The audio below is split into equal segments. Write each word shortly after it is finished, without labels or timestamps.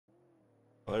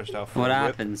Well, there's out for What a rip.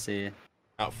 happens here?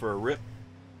 Out for a rip.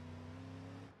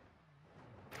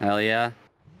 Hell yeah.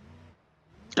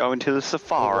 Going to the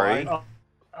safari.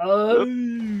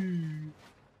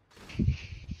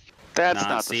 That's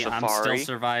not see, the safari. I'm still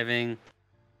surviving.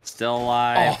 Still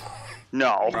alive. Oh.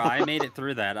 No. Bro, I made it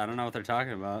through that. I don't know what they're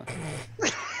talking about.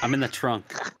 I'm in the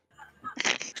trunk.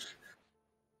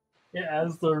 Yeah,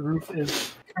 as the roof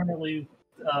is currently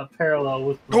parallel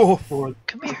with the Oh. floor.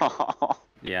 Come here.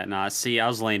 Yeah, nah, see, I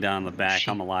was laying down on the back.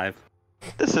 I'm alive.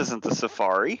 This isn't the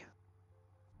safari.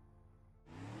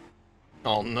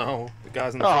 Oh no, the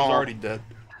guys in the front's already dead.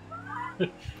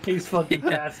 He's fucking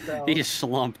passed out. He's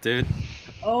slumped, dude.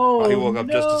 Oh, he woke up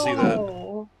just to see that.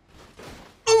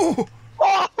 Oh!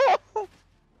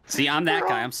 See, I'm that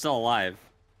guy. I'm still alive.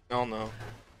 Oh no.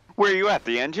 Where are you at?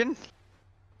 The engine?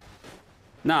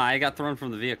 No, I got thrown from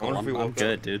the vehicle. I wonder if he I'm woke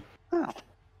good, up. dude. Oh.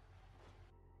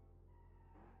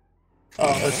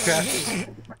 Oh, let's crash.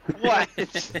 What?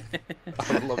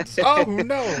 I would love to... Oh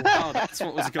no! Oh, that's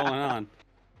what was going on.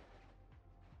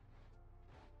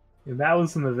 And that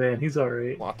was in the van. He's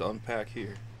alright. A lot to unpack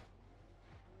here.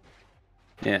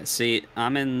 Yeah, see,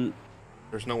 I'm in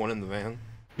There's no one in the van.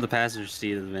 the passenger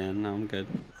seat of the van. No, I'm good.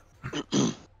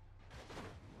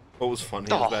 What was funny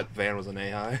Oh. is that van was an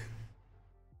AI.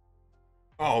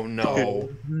 Oh no! Oh,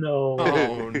 no.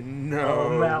 Oh no!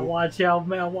 Oh, Matt, watch out,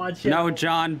 Matt, watch out. No,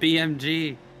 John,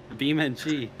 BMG.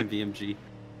 BeamNG. BMG.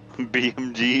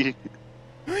 BeamNG.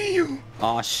 You!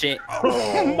 Oh, shit.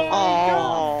 Oh my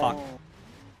Oh, fuck.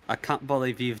 I can't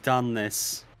believe you've done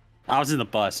this. I was in the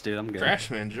bus, dude. I'm good.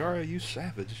 CrashMandjaro, you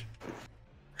savage.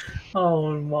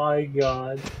 Oh my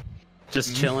god.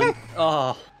 Just chilling.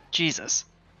 Oh. Jesus.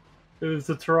 It was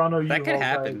the Toronto That could U-Haul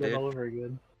happen, guy dude. all over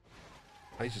again.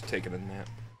 He's just taking a nap.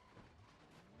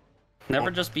 Never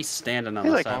just be standing on Hey,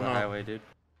 the like- side of the Oh, no. highway, dude.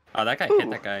 Oh, that guy Ooh. hit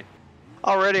that guy.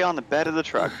 Already on the bed of the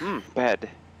truck. Bed.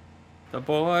 The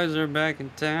boys are back in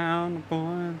town. The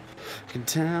boys back in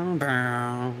town.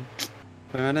 Bow.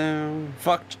 Bow down.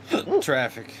 Fuck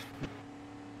traffic.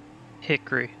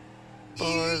 Hickory.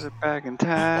 Boys are back in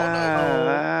town.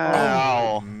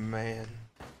 Oh man.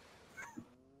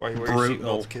 Why are you wearing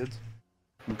Brutal. seatbelts, kids?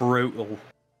 Brutal.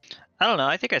 I don't know.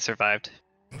 I think I survived.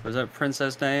 Was that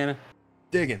Princess Diana?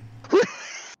 Digging.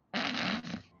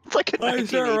 It's like a Why is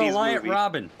there a 1980s Reliant movie.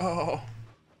 Robin? Oh.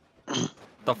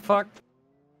 The fuck?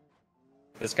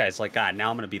 This guy's like, God, now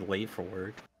I'm gonna be late for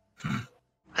work.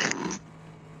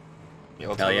 Yeah,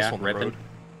 let's Hell have yeah, this on the ripping. road.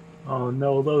 Oh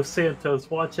no, Los Santos,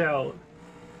 watch out.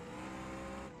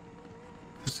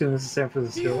 As soon as San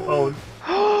Francisco.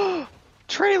 Oh,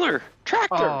 Trailer!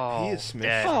 Tractor! Oh, He is Smith.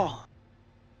 dead. Oh.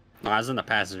 No, I was in the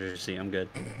passenger seat. I'm good.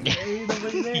 ain't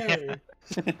nobody there.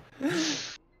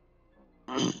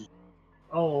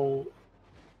 Oh.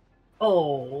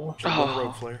 Oh. Jump on the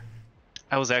road flare.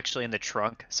 I was actually in the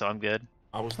trunk, so I'm good.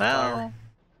 I was the tire. Well,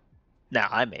 no,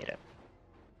 I made it.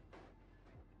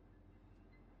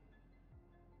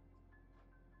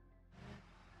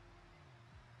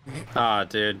 Ah,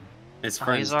 dude. His Oh,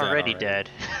 friend's he's already dead.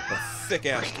 A thick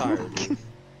ass tire, dude.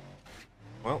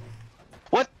 Well.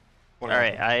 What? All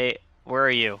right, where are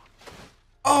you?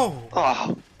 Oh!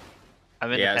 Oh.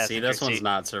 I'm in the Yeah, see, passenger this one's seat.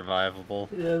 not survivable.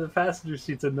 Yeah, the passenger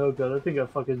seat's a no good. I think I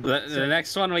fucking. The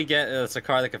next one we get, it's a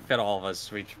car that can fit all of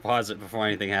us. We pause it before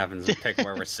anything happens and pick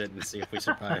where we're sitting and see if we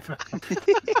survive.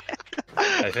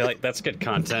 I feel like that's good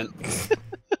content.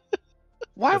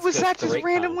 Why That's was just that just great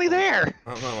randomly content. there?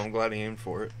 I don't know, I'm glad he aimed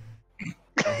for it.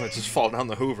 Let's just fall down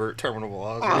the Hoover at terminal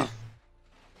velocity.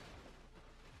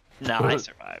 No, I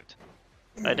survived.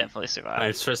 I definitely survived.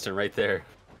 It's Tristan right there.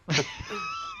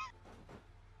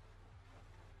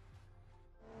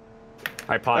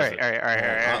 I paused it. All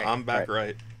right. I'm back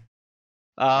right.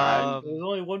 There's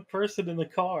only one person in the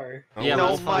car. Oh, Yeah, well,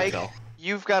 no, that's fine, Mike. Cal.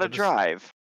 You've got to Just-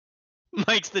 drive.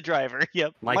 Mike's the driver.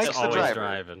 Yep. Mike's Mike's the always driver.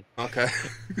 driving. Okay. All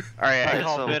right, I Alright,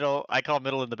 call so- middle. I call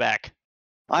middle in the back.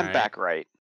 I'm Alright. back right.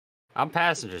 I'm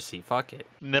passenger seat. Fuck it.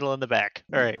 Middle in the back.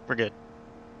 All right, we're good.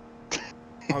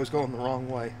 I was going the wrong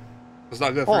way. It's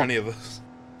not good for Oh. any of us.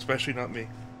 Especially not me.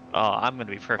 Oh, I'm gonna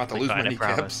be I'm about to perfectly lose my fine. I kneecaps.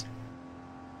 promise.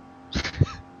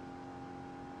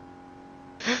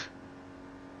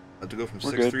 I had to go from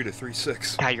We're 6'3" to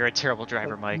 3'6". God, you're a terrible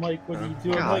driver, Mike. Mike, what are you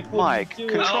doing? God, Mike, what are you Mike, doing?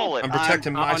 control it. I'm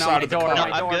protecting my oh, no, side of the door, car.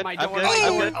 my door, good. my I'm door, good. my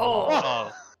I'm door. good.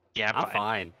 Oh, yeah, I'm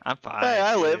fine. I'm fine. Hey,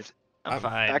 I dude. lived. I'm I'm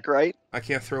fine. Back right. I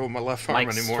can't throw with my left arm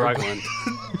Mike's anymore. struggling.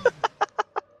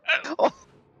 Oh.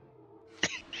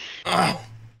 Oh.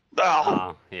 Oh.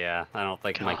 Oh, yeah. I don't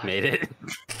think Mike made it.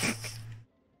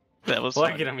 That was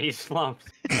Look fun. at him. He's slumped.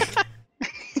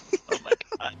 Oh my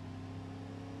god.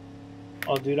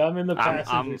 Oh, dude, I'm in the I'm-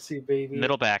 passenger seat, baby.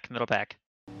 Middle back. Middle back.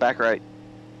 Back right.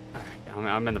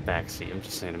 I'm in the back seat. I'm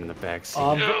just saying I'm in the back seat.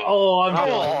 I'm Oh,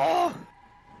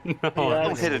 no, Yeah,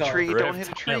 don't hit a it's tree! Rip Don't hit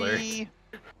a Tyler. tree!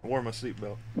 I wore my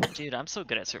seatbelt. Dude, I'm so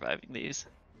good at surviving these.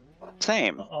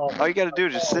 Same. Oh, All you gotta do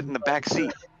is just sit in the back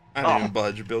seat. I didn't even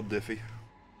budge. Build Diffie.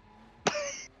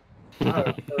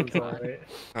 that's alright.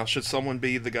 Now, should someone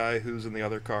be the guy who's in the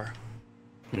other car?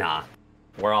 Nah,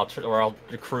 we're all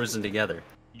cruising together.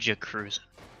 Ja cruising.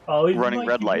 Oh, he's Running Mike,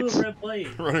 red you blew a lights. red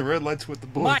light. Running red lights with the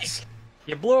boys. Mike!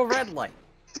 You blew a red light.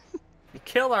 You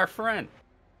killed our friend.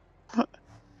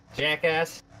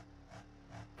 Jackass.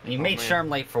 You made man. sure I'm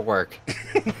late for work.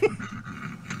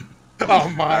 Oh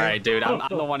my! Alright, dude, I'm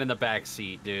the one in the back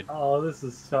seat, dude. Oh, this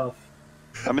is tough.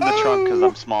 I'm in the trunk because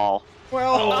I'm small.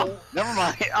 Well, Never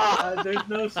mind. Ah. There's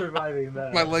no surviving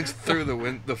that. my legs through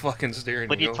the fucking steering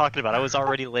What are you wheel. talking about? I was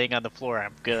already laying on the floor.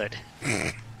 I'm good.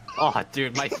 Oh,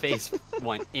 dude, my face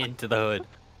went into the hood.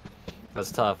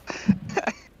 That's tough.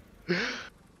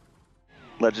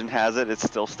 Legend has it, it's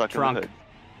still stuck Trunk. in the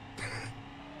hood.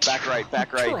 Back right,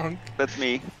 back right. Trunk. That's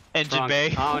me. Engine Trunk.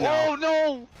 bay. Oh no. Oh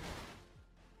no!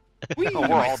 Oh, Am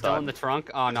we're I all still in done. the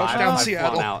trunk? Oh no, Touchdown, I've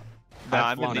Seattle. flown out. No, I've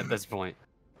I'm in flown the- at this point.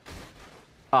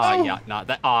 Oh yeah, not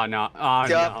that. Oh no. Oh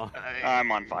Yup. no.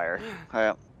 I'm on fire.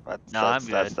 Yeah, that's, No, that's,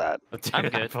 I'm that's good. that. Dude, I'm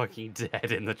I'm good. fucking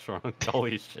dead in the trunk.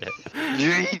 Holy shit.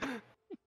 Yeet.